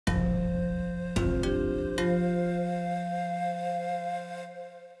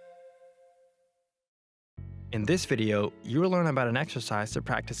In this video, you will learn about an exercise to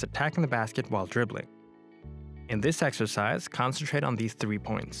practice attacking the basket while dribbling. In this exercise, concentrate on these 3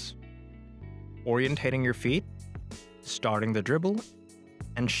 points: orientating your feet, starting the dribble,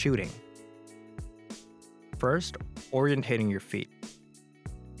 and shooting. First, orientating your feet.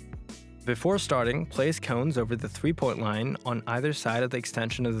 Before starting, place cones over the 3-point line on either side of the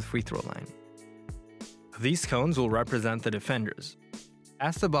extension of the free throw line. These cones will represent the defenders.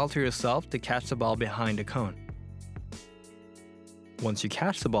 Pass the ball to yourself to catch the ball behind a cone. Once you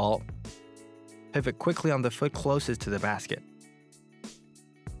catch the ball, pivot quickly on the foot closest to the basket.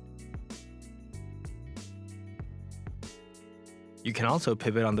 You can also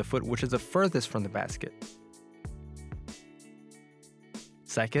pivot on the foot which is the furthest from the basket.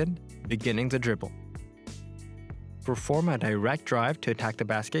 Second, beginning the dribble. Perform a direct drive to attack the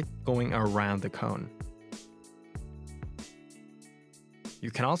basket going around the cone. You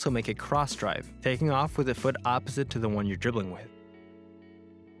can also make a cross drive, taking off with the foot opposite to the one you're dribbling with.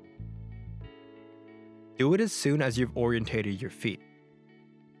 Do it as soon as you've orientated your feet.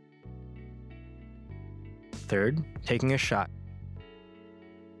 Third, taking a shot.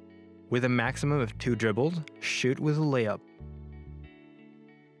 With a maximum of 2 dribbles, shoot with a layup.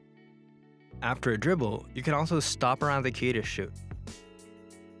 After a dribble, you can also stop around the key to shoot.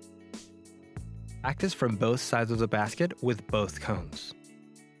 Practice from both sides of the basket with both cones.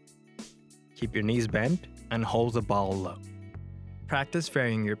 Keep your knees bent and hold the ball low. Practice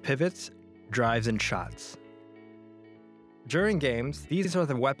varying your pivots, drives, and shots. During games, these are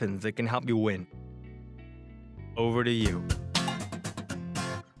the weapons that can help you win. Over to you.